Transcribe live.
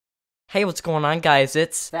Hey, what's going on, guys?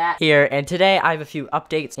 It's Fat here, and today I have a few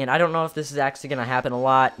updates, and I don't know if this is actually going to happen a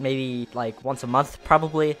lot, maybe like once a month,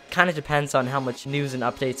 probably. Kind of depends on how much news and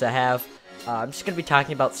updates I have. I'm just going to be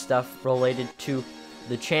talking about stuff related to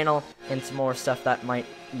the channel, and some more stuff that might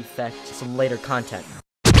affect some later content.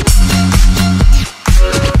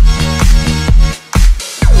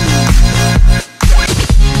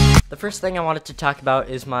 The first thing I wanted to talk about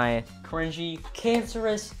is my cringy,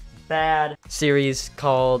 cancerous, bad series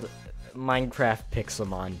called Minecraft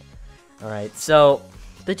Pixelmon. Alright, so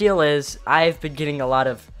the deal is I've been getting a lot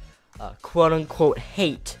of quote-unquote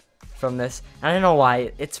hate from this. And I don't know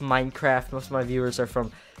why. It's Minecraft. Most of my viewers are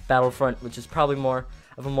from Battlefront, which is probably more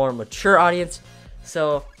of a more mature audience.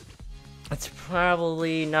 So it's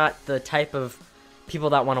probably not the type of people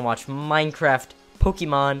that want to watch Minecraft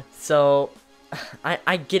Pokemon. So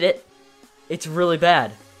I get it. It's really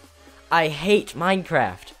bad. I hate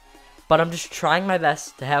Minecraft. But I'm just trying my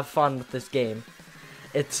best to have fun with this game.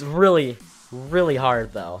 It's really, really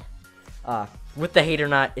hard though. With the hate or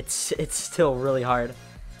not, it's still really hard.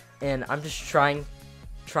 And I'm just trying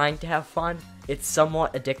to have fun. It's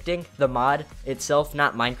somewhat addicting. The mod itself,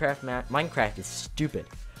 not Minecraft. Minecraft is stupid.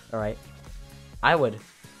 Alright? I would,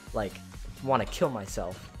 like, want to kill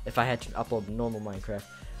myself if I had to upload normal Minecraft.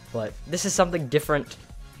 But this is something different.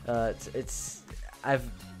 I've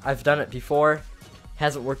done it before.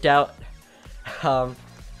 Hasn't worked out.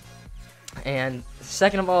 And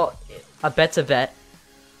second of all, a bet's a bet.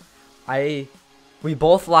 We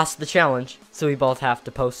both lost the challenge, so we both have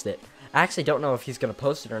to post it. I actually don't know if he's gonna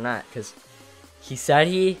post it or not, because he said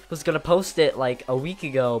he was gonna post it like a week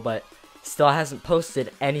ago, but still hasn't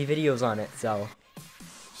posted any videos on it. So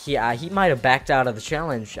he might have backed out of the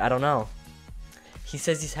challenge. I don't know. He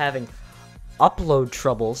says he's having upload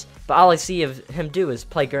troubles, but all I see of him do is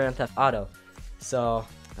play Grand Theft Auto. So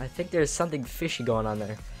I think there's something fishy going on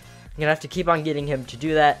there. I'm gonna have to keep on getting him to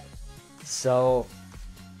do that. So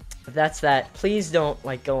that's that. Please don't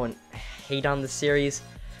like go and hate on the series.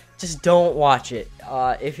 Just don't watch it.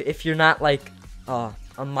 If you're not like a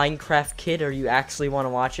Minecraft kid or you actually want to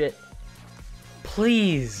watch it,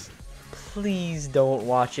 please don't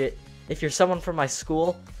watch it. If you're someone from my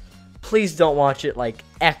school, please don't watch it like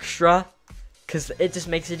extra, because it just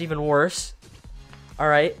makes it even worse.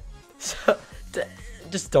 Alright? So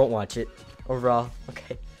just don't watch it overall.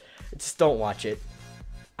 Okay? Just don't watch it.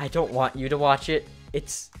 I don't want you to watch it.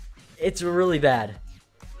 It's really bad.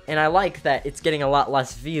 And I like that it's getting a lot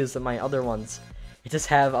less views than my other ones. It does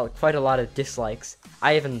have quite a lot of dislikes.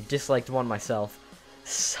 I even disliked one myself.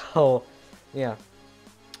 So, yeah.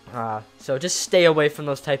 So just stay away from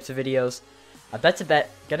those types of videos. I bet's a bet.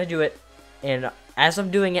 Gonna do it. And as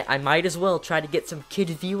I'm doing it, I might as well try to get some kid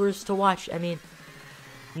viewers to watch. I mean,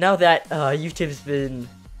 now that YouTube's been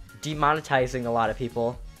demonetizing a lot of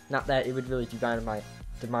people, not that it would really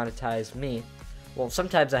demonetize me. Well,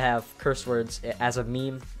 sometimes I have curse words as a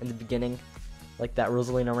meme in the beginning, like that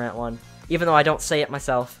Rosalina rant one. Even though I don't say it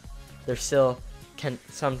myself, there still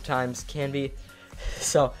sometimes can be.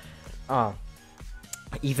 So,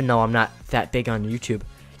 even though I'm not that big on YouTube,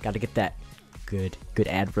 gotta get that good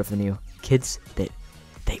ad revenue. Kids, they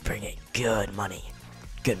bring in good money.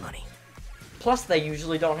 Plus, they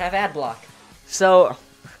usually don't have ad block. So,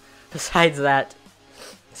 besides that,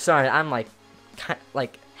 sorry, I'm like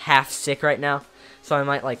half sick right now, so I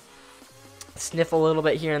might like sniff a little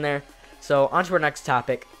bit here and there. So, on to our next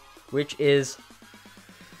topic, which is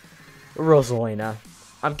Rosalina.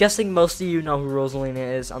 I'm guessing most of you know who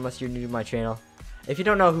Rosalina is, unless you're new to my channel. If you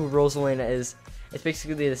don't know who Rosalina is, it's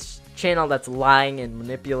basically this channel that's lying and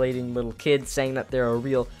manipulating little kids, saying that they're a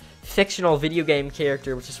real fictional video game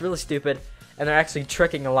character, which is really stupid. And they're actually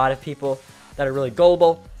tricking a lot of people that are really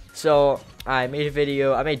gullible. So I made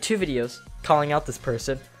two videos calling out this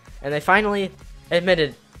person, and they finally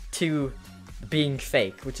admitted to being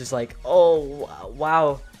fake, which is like, oh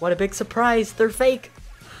wow, what a big surprise, they're fake.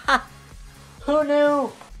 Ha! Who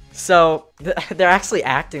knew? So they're actually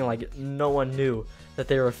acting like no one knew that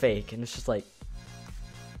they were fake, and it's just like,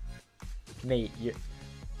 mate,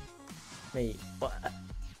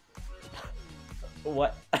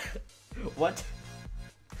 what? What?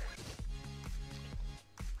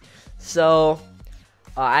 So,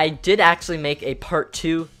 I did actually make a part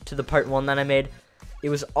 2 to the part 1 that I made. It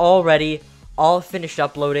was already all finished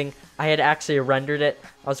uploading. I had actually rendered it.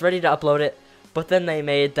 I was ready to upload it, but then they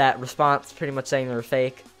made that response pretty much saying they were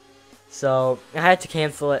fake. So, I had to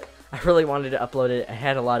cancel it. I really wanted to upload it. I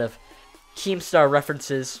had a lot of Keemstar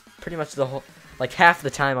references. Pretty much the whole, like half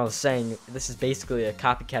the time I was saying this is basically a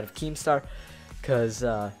copycat of Keemstar. Because,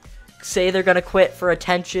 say they're gonna quit for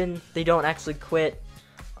attention, they don't actually quit.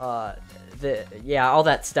 Yeah, all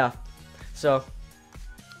that stuff. So,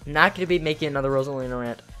 not going to be making another Rosalina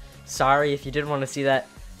rant. Sorry if you didn't want to see that,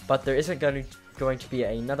 but there isn't going to be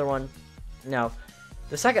another one. Now,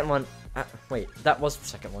 the second one, wait, that was the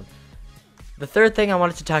second one. The third thing I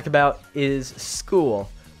wanted to talk about is school,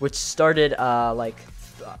 which started like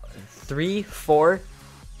 3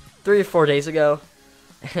 or 4 days ago,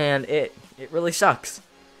 and it really sucks.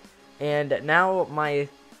 And now my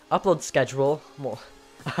upload schedule, well,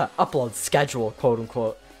 upload schedule, quote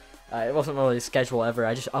unquote. It wasn't really a schedule ever.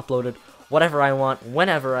 I just uploaded whatever I want,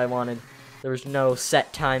 whenever I wanted. There was no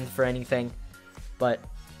set time for anything. But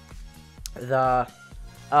the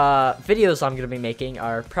videos I'm going to be making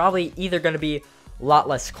are probably either going to be a lot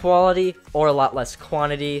less quality or a lot less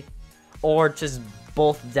quantity, or just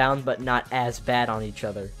both down but not as bad on each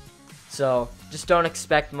other. So just don't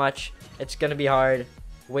expect much. It's going to be hard,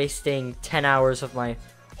 wasting 10 hours of my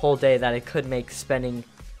whole day that I could make spending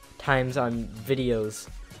times on videos.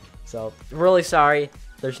 So really sorry.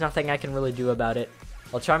 There's nothing I can really do about it.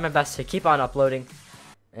 I'll try my best to keep on uploading.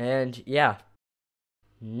 And yeah.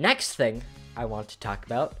 Next thing I want to talk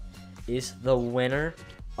about is the winner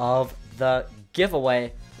of the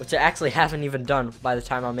giveaway, which I actually haven't even done by the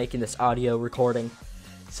time I'm making this audio recording.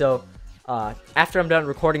 So after I'm done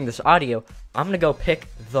recording this audio, I'm gonna go pick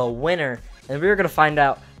the winner, and we're gonna find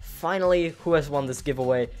out finally who has won this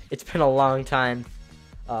giveaway. It's been a long time.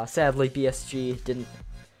 Sadly, BSG didn't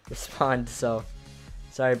respond, so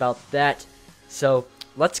sorry about that. So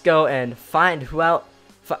let's go and find out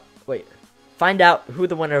who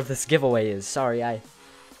the winner of this giveaway is. Sorry,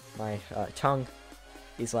 my tongue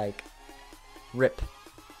is like rip.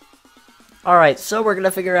 Alright, so we're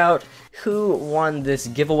gonna figure out who won this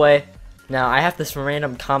giveaway. Now I have this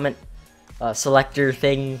random comment selector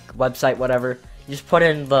thing, website, whatever. You just put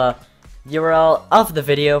in the URL of the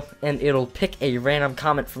video and it'll pick a random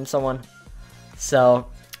comment from someone. So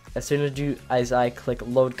as soon as I click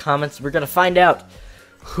load comments, we're gonna find out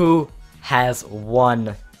who has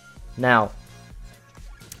won. Now,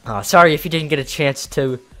 sorry if you didn't get a chance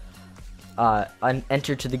to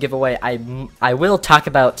enter to the giveaway. I will talk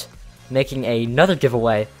about making another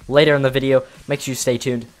giveaway later in the video. Make sure you stay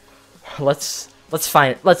tuned. Let's just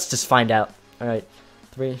find out. All right,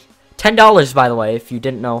 $10 by the way, if you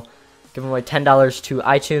didn't know. Giving away $10 to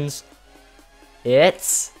iTunes.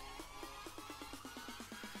 It's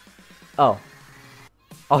oh,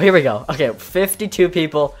 here we go. Okay, 52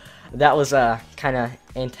 people. That was kind of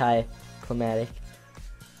anticlimactic.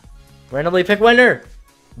 Randomly pick winner,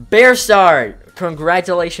 Bearstar.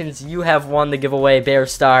 Congratulations, you have won the giveaway,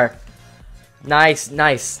 Bearstar.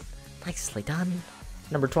 Nicely done.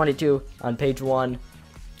 Number 22 on page 1.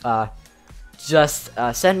 Just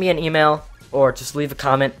send me an email or just leave a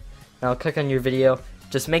comment. And I'll click on your video.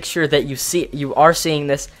 Just make sure that you are seeing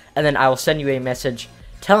this, and then I will send you a message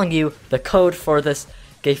telling you the code for this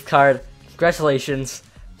gift card. Congratulations,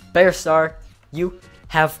 Bearstar, you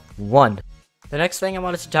have won. The next thing I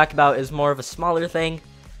wanted to talk about is more of a smaller thing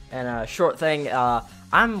and a short thing.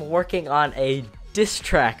 I'm working on a diss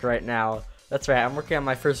track right now. That's right, I'm working on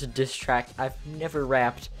my first diss track. I've never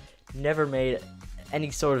rapped, never made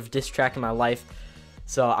any sort of diss track in my life.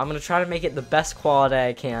 So I'm gonna try to make it the best quality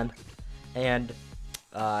I can. And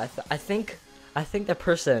I think that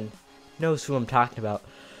person knows who I'm talking about.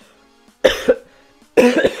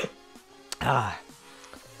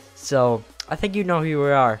 So I think you know who you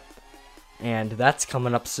are, and that's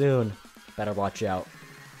coming up soon. Better watch out.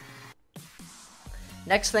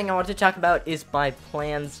 Next thing I want to talk about is my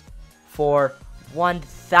plans for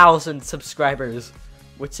 1,000 subscribers,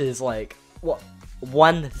 which is like what,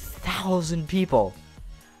 1,000 people.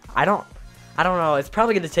 I don't know. It's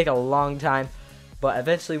probably going to take a long time, but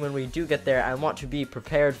eventually when we do get there, I want to be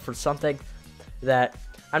prepared for something that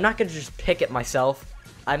I'm not going to just pick it myself.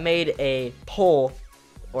 I made a poll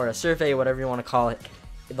or a survey, whatever you want to call it.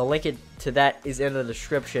 The link to that is in the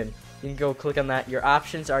description. You can go click on that. Your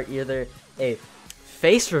options are either a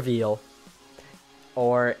face reveal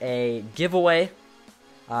or a giveaway.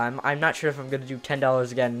 I'm not sure if I'm going to do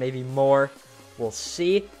 $10 again, maybe more. We'll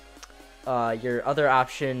see. Your other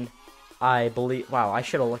option, I believe... Wow, I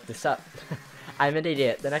should have looked this up. I'm an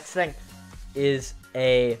idiot. The next thing is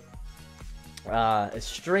a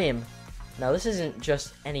stream. Now, this isn't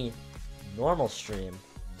just any normal stream.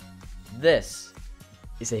 This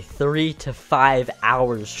is a 3 to 5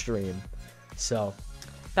 hour stream. So,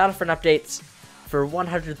 Battlefront updates for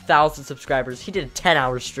 100,000 subscribers. He did a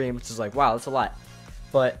 10-hour stream, which is like, wow, that's a lot.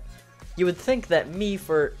 But you would think that me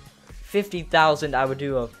for 50,000, I would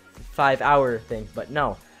do a 5-hour thing, but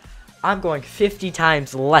no. I'm going 50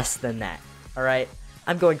 times less than that, alright?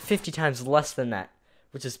 I'm going 50 times less than that,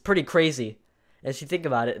 which is pretty crazy. And if you think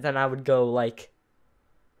about it, then I would go like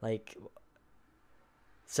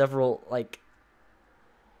several like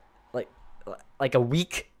like a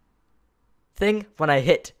week thing when I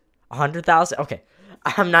hit 100,000. Okay,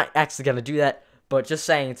 I'm not actually gonna do that, but just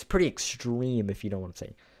saying it's pretty extreme if you know what I'm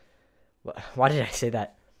saying. Why did I say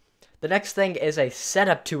that? The next thing is a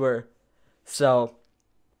setup tour. So,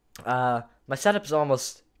 my setup is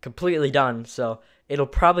almost completely done, so it'll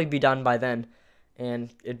probably be done by then,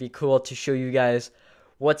 and it'd be cool to show you guys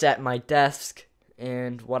what's at my desk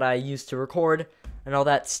and what I use to record and all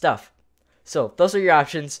that stuff. So, those are your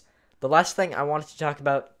options. The last thing I wanted to talk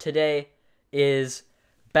about today is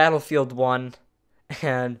Battlefield 1,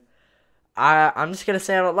 and I'm just going to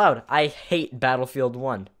say it out loud. I hate Battlefield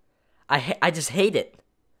 1. I just hate it.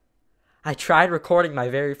 I tried recording my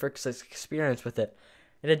very first experience with it,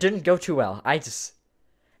 and it didn't go too well. I just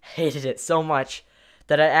hated it so much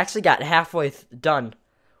that I actually got halfway done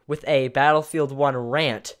with a Battlefield 1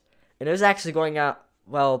 rant, and it was actually going out,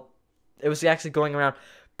 well, it was actually going around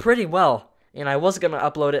pretty well, and I was going to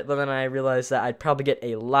upload it, but then I realized that I'd probably get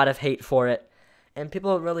a lot of hate for it, and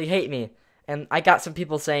people really hate me, and I got some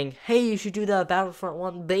people saying, hey, you should do the Battlefront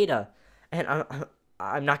 1 beta, and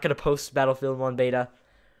I'm not going to post Battlefield 1 beta.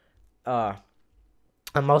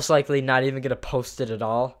 I'm most likely not even gonna post it at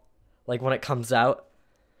all, like when it comes out.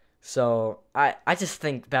 So I just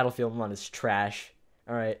think Battlefield 1 is trash.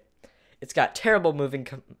 All right, it's got terrible moving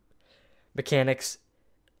mechanics.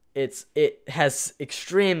 It has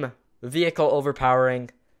extreme vehicle overpowering,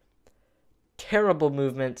 terrible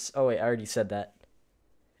movements. Oh wait, I already said that.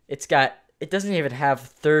 It doesn't even have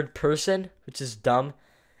third person, which is dumb.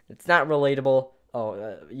 It's not relatable.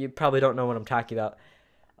 Oh, you probably don't know what I'm talking about.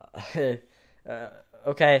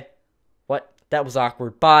 Okay. What? That was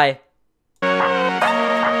awkward. Bye.